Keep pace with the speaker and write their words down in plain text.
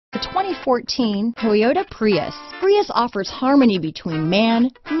The 2014 Toyota Prius. Prius offers harmony between man,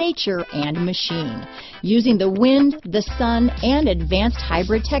 nature, and machine. Using the wind, the sun, and advanced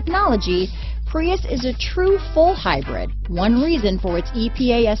hybrid technology, Prius is a true full hybrid, one reason for its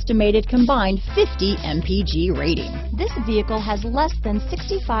EPA estimated combined 50 mpg rating. This vehicle has less than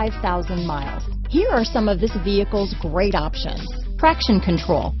 65,000 miles. Here are some of this vehicle's great options: traction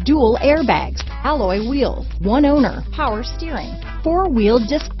control, dual airbags, alloy wheels, one owner, power steering, four-wheel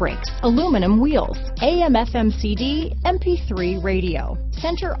disc brakes, aluminum wheels, AM/FM CD, MP3 radio,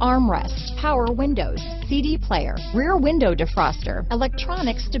 center armrest, power windows, CD player, rear window defroster,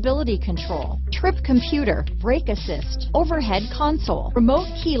 electronic stability control, trip computer, brake assist, overhead console, remote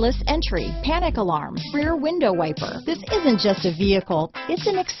keyless entry, panic alarm, rear window wiper. This isn't just a vehicle, it's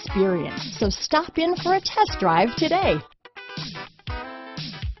an experience. So stop in for a test drive today.